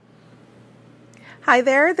Hi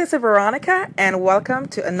there, this is Veronica, and welcome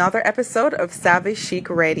to another episode of Savvy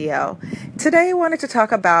Chic Radio. Today I wanted to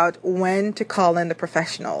talk about when to call in the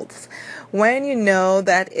professionals. When you know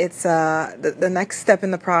that it's the next step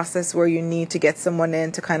in the process where you need to get someone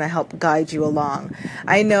in to kind of help guide you along.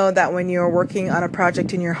 I know that when you're working on a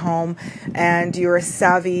project in your home and you're a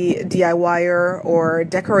savvy DIYer or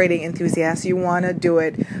decorating enthusiast, you want to do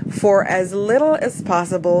it for as little as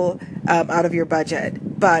possible out of your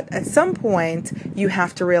budget. But at some point, you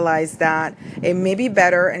have to realize that it may be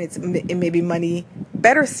better and it may be money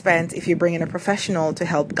better spent if you bring in a professional to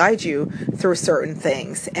help guide you through certain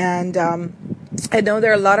things. And I know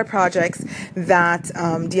there are a lot of projects that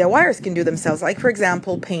DIYers can do themselves, like, for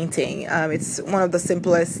example, painting. It's one of the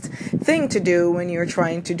simplest thing to do when you're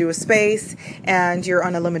trying to do a space and you're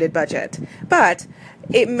on a limited budget. But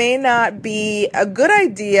it may not be a good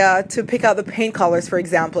idea to pick out the paint colors, for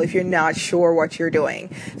example, if you're not sure what you're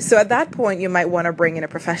doing. So at that point, you might want to bring in a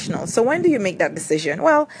professional. So when do you make that decision?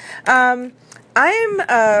 Well, I'm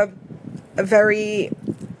a very,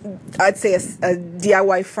 I'd say, a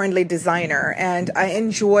DIY friendly designer, and I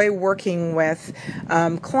enjoy working with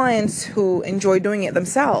clients who enjoy doing it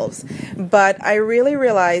themselves. But I really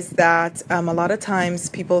realize that a lot of times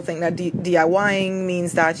people think that DIYing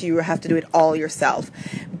means that you have to do it all yourself.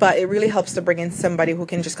 But it really helps to bring in somebody who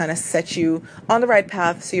can just kind of set you on the right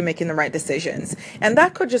path so you're making the right decisions. And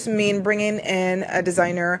that could just mean bringing in a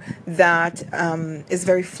designer that is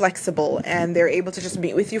very flexible and they're able to just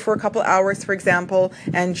meet with you for a couple hours, for example,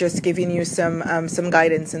 and just giving you some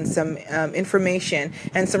guidance and some information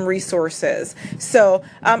and some resources. So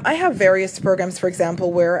I have various programs, for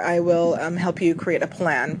example, where I will help you create a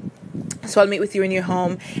plan. So I'll meet with you in your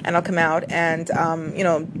home and I'll come out and,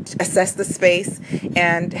 assess the space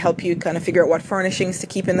and help you kind of figure out what furnishings to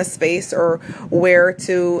keep in the space or where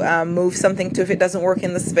to move something to if it doesn't work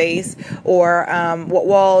in the space, or what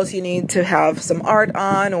walls you need to have some art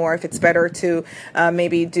on, or if it's better to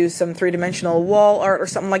maybe do some three-dimensional wall art or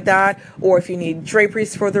something like that, or if you need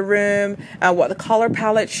draperies for the room, what the color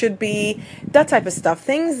palette should be, that type of stuff.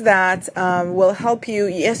 Things that will help you.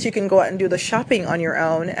 Yes, you can go out and do the shopping on your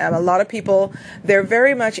own. A lot of people, they're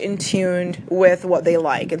very much in tune with what they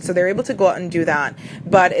like, and so they're able to go out and do that.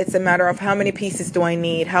 But it's a matter of how many pieces do I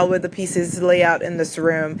need? How would the pieces lay out in this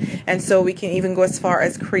room? And so we can even go as far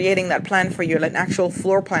as creating that plan for you, like an actual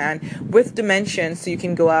floor plan with dimensions, so you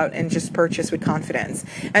can go out and just purchase with confidence.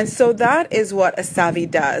 And so that is what a savvy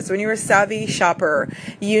does. When you're a savvy shopper,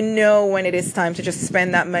 you know when it is time to just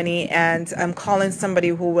spend that money and call in somebody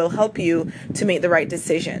who will help you to make the right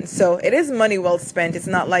decision. So it is money well spent. It's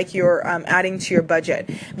not like you're adding to your budget,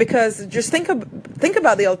 because just think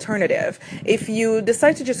about the alternative. If you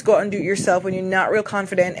decide to just go out and do it yourself when you're not real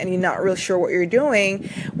confident and you're not real sure what you're doing,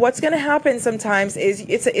 what's going to happen sometimes is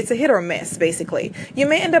it's a hit or miss. Basically, you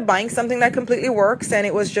may end up buying something that completely works and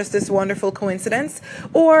it was just this wonderful coincidence,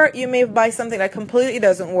 or you may buy something that completely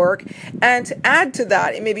doesn't work, and to add to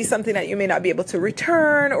that, it may be something that you may not be able to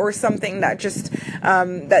return, or something that just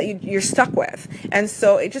you're stuck with. And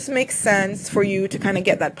so it just makes sense for you to kind of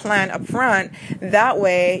get that plan up front. That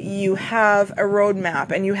way you have a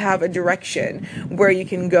roadmap and you have a direction where you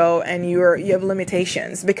can go, and you have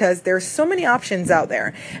limitations, because there's so many options out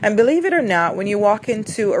there. And believe it or not, when you walk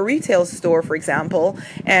into a retail store, for example,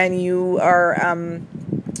 and you are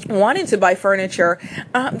wanting to buy furniture,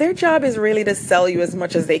 their job is really to sell you as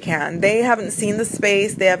much as they can. They haven't seen the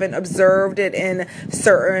space. They haven't observed it in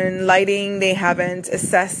certain lighting. They haven't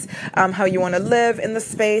assessed how you want to live in the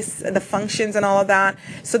space, the functions and all of that.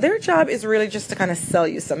 So their job is really just to kind of sell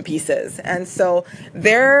you some pieces. And so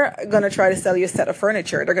they're going to try to sell you a set of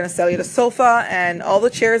furniture. They're going to sell you the sofa and all the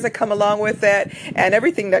chairs that come along with it and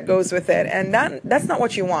everything that goes with it. And that's not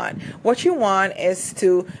what you want. What you want is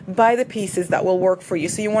to buy the pieces that will work for you.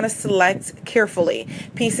 So you want to select carefully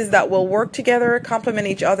pieces that will work together, complement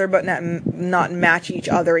each other, but not match each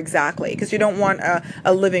other exactly, because you don't want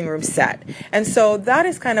a living room set. And so that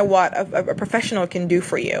is kind of what a professional can do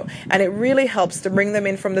for you. And it really helps to bring them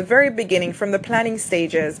in from the very beginning, from the planning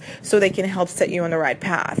stages, so they can help set you on the right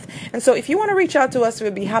path. And so if you want to reach out to us,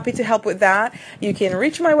 we'd be happy to help with that. You can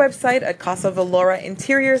reach my website at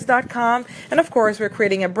CasaValloraInteriors.com. And of course, we're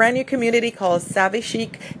creating a brand new community called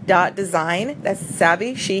SavvyChic.design. That's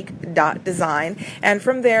SavvyChic.design. And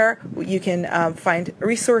from there, you can find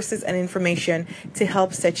resources and information to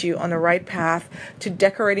help set you on the right path to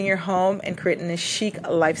decorating your home and creating a chic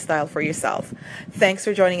lifestyle for yourself. Thanks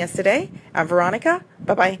for joining us today. I'm Veronica.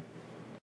 Bye-bye.